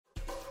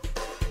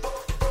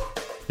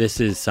This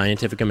is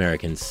Scientific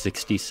American's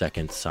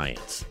 60-Second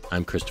Science.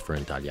 I'm Christopher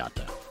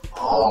Intagliata.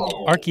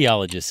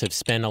 Archaeologists have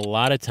spent a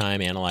lot of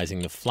time analyzing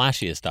the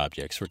flashiest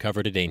objects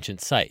recovered at ancient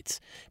sites.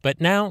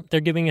 But now they're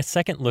giving a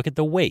second look at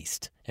the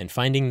waste and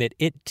finding that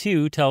it,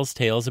 too, tells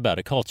tales about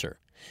a culture.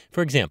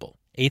 For example,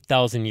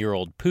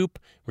 8,000-year-old poop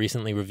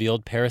recently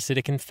revealed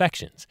parasitic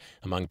infections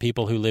among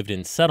people who lived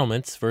in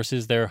settlements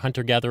versus their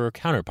hunter-gatherer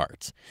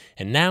counterparts.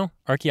 And now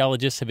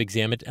archaeologists have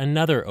examined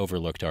another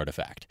overlooked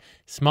artifact,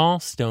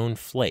 small stone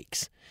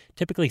flakes,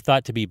 typically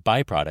thought to be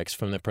byproducts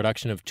from the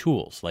production of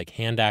tools like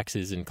hand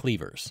axes and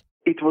cleavers.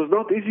 It was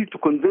not easy to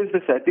convince the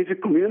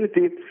scientific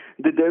community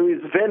that there is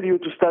value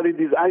to study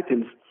these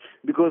items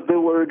because they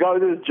were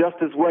regarded just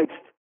as waste.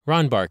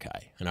 Ron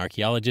Barkai, an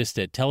archaeologist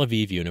at Tel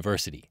Aviv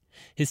University.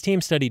 His team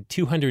studied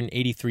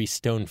 283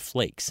 stone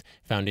flakes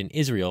found in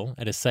Israel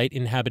at a site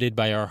inhabited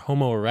by our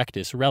Homo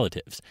erectus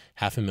relatives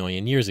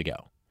 500,000 years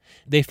ago.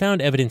 They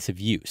found evidence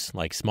of use,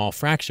 like small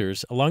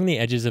fractures, along the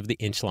edges of the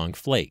inch-long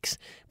flakes,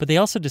 but they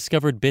also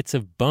discovered bits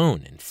of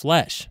bone and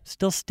flesh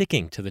still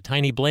sticking to the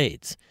tiny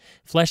blades,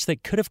 flesh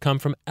that could have come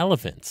from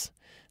elephants.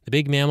 The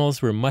big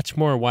mammals were much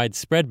more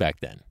widespread back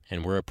then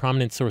and were a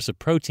prominent source of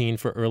protein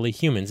for early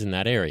humans in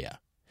that area.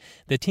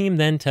 The team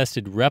then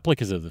tested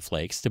replicas of the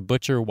flakes to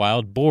butcher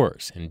wild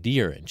boars and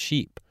deer and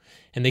sheep,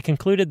 and they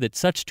concluded that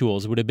such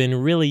tools would have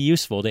been really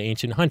useful to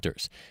ancient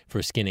hunters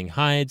for skinning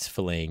hides,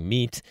 filleting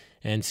meat,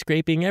 and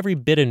scraping every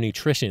bit of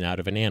nutrition out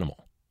of an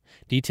animal.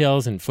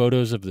 Details and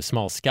photos of the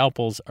small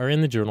scalpels are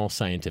in the journal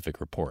Scientific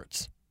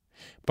Reports.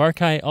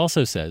 Barkai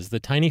also says the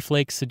tiny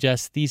flakes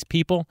suggest these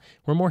people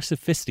were more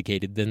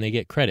sophisticated than they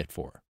get credit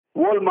for.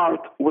 Walmart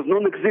was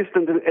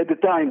non-existent at the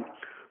time,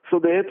 so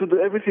they had to do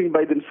everything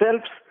by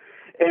themselves.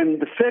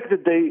 And the fact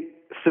that they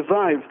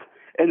survived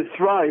and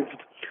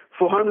thrived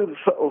for hundreds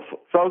of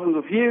thousands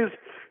of years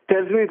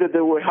tells me that they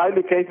were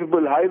highly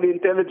capable, highly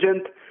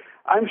intelligent.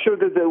 I'm sure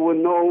that they were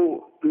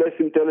no less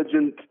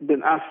intelligent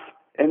than us.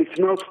 And if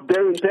not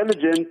their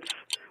intelligence,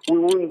 we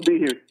wouldn't be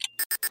here.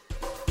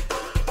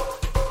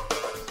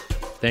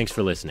 Thanks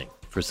for listening.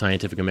 For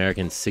Scientific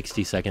American's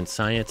 60-Second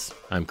Science,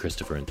 I'm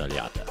Christopher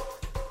Intagliata.